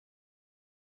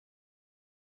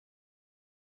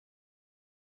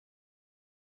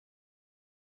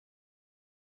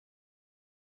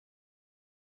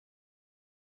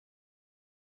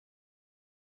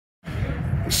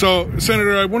So,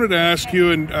 Senator, I wanted to ask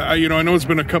you, and I know it's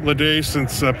been a couple of days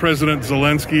since President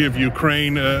Zelensky of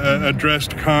Ukraine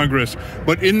addressed Congress,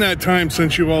 but in that time,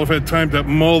 since you all have had time to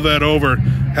mull that over,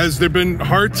 has there been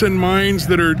hearts and minds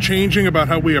that are changing about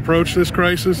how we approach this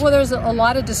crisis? Well, there's a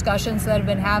lot of discussions that have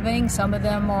been happening. Some of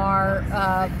them are,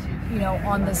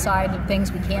 on the side of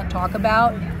things we can't talk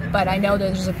about. But I know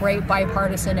there's a great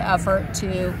bipartisan effort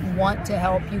to want to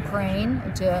help Ukraine,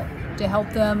 to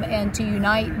help them, and to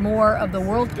unite more of the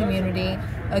world community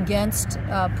against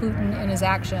Putin and his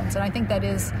actions. And I think that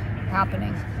is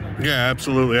happening. Yeah,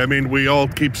 absolutely. I mean, we all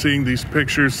keep seeing these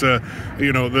pictures,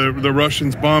 the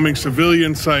Russians bombing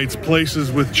civilian sites,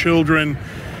 places with children.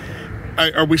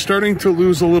 Are we starting to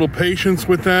lose a little patience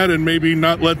with that and maybe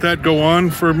not let that go on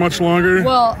for much longer?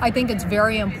 Well, I think it's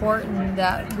very important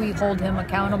that we hold him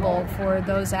accountable for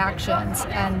those actions,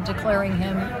 and declaring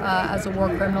him as a war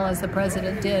criminal, as the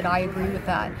president did. I agree with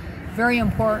that. Very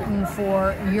important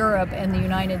for Europe and the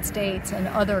United States and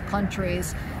other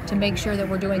countries to make sure that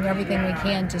we're doing everything we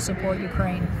can to support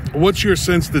Ukraine. What's your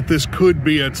sense that this could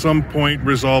be at some point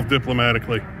resolved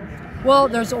diplomatically? Well,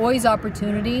 there's always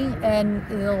opportunity, and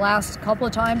the last couple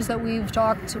of times that we've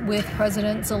talked with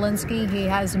President Zelensky, he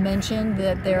has mentioned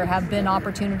that there have been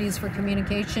opportunities for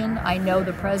communication. I know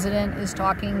the president is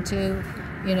talking to,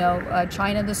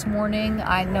 China this morning.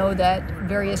 I know that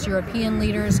various European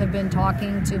leaders have been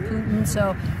talking to Putin,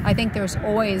 so I think there's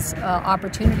always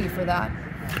opportunity for that.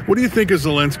 What do you think of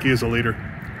Zelensky as a leader?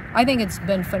 I think it's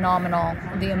been phenomenal.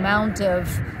 The amount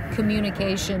of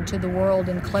communication to the world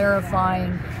and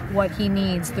clarifying what he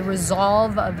needs, the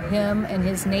resolve of him and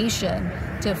his nation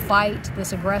to fight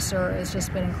this aggressor has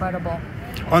just been incredible.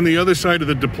 On the other side of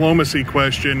the diplomacy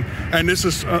question, and this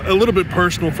is a little bit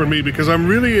personal for me because I'm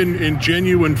really in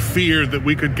genuine fear that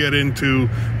we could get into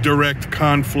direct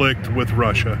conflict with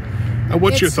Russia.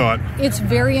 What's your thought? It's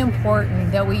very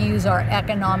important that we use our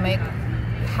economic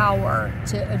power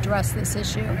to address this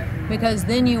issue, because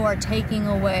then you are taking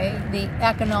away the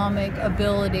economic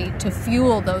ability to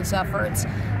fuel those efforts.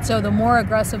 So the more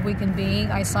aggressive we can be,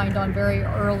 I signed on very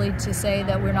early to say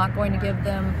that we're not going to give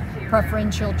them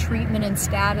preferential treatment and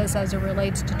status as it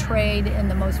relates to trade in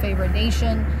the most favored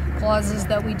nation clauses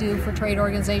that we do for trade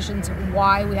organizations.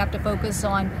 Why we have to focus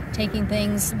on taking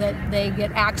things that they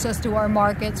get access to our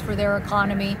markets for their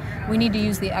economy. We need to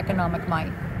use the economic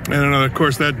might. And of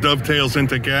course, that dovetails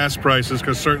into gas prices,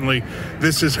 because certainly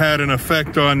this has had an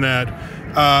effect on that.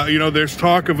 There's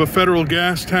talk of a federal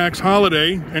gas tax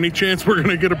holiday. Any chance we're going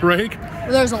to get a break?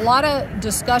 Well, there's a lot of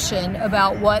discussion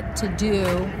about what to do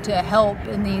to help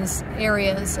in these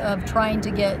areas of trying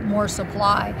to get more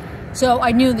supply. So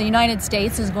I knew the United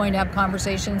States is going to have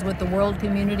conversations with the world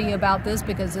community about this,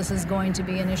 because this is going to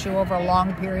be an issue over a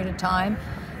long period of time.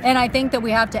 And I think that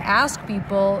we have to ask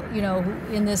people,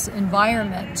 in this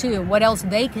environment too, what else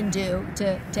they can do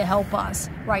to help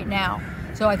us right now.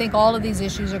 So I think all of these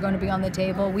issues are going to be on the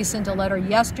table. We sent a letter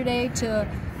yesterday to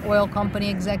oil company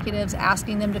executives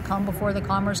asking them to come before the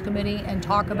Commerce Committee and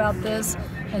talk about this.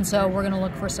 And so we're going to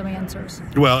look for some answers.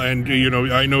 Well, and,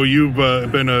 I know you've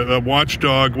been a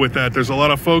watchdog with that. There's a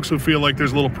lot of folks who feel like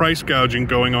there's a little price gouging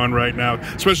going on right now,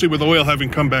 especially with oil having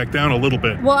come back down a little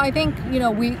bit. Well, I think,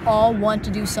 we all want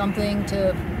to do something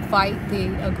to fight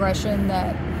the aggression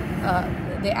that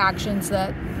the actions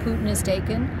that Putin has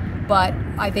taken. But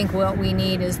I think what we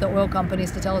need is the oil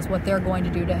companies to tell us what they're going to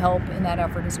do to help in that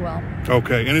effort as well.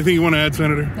 Okay. Anything you want to add,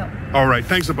 Senator? No. All right.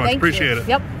 Thanks a bunch. Thank Appreciate you. it.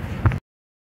 Yep.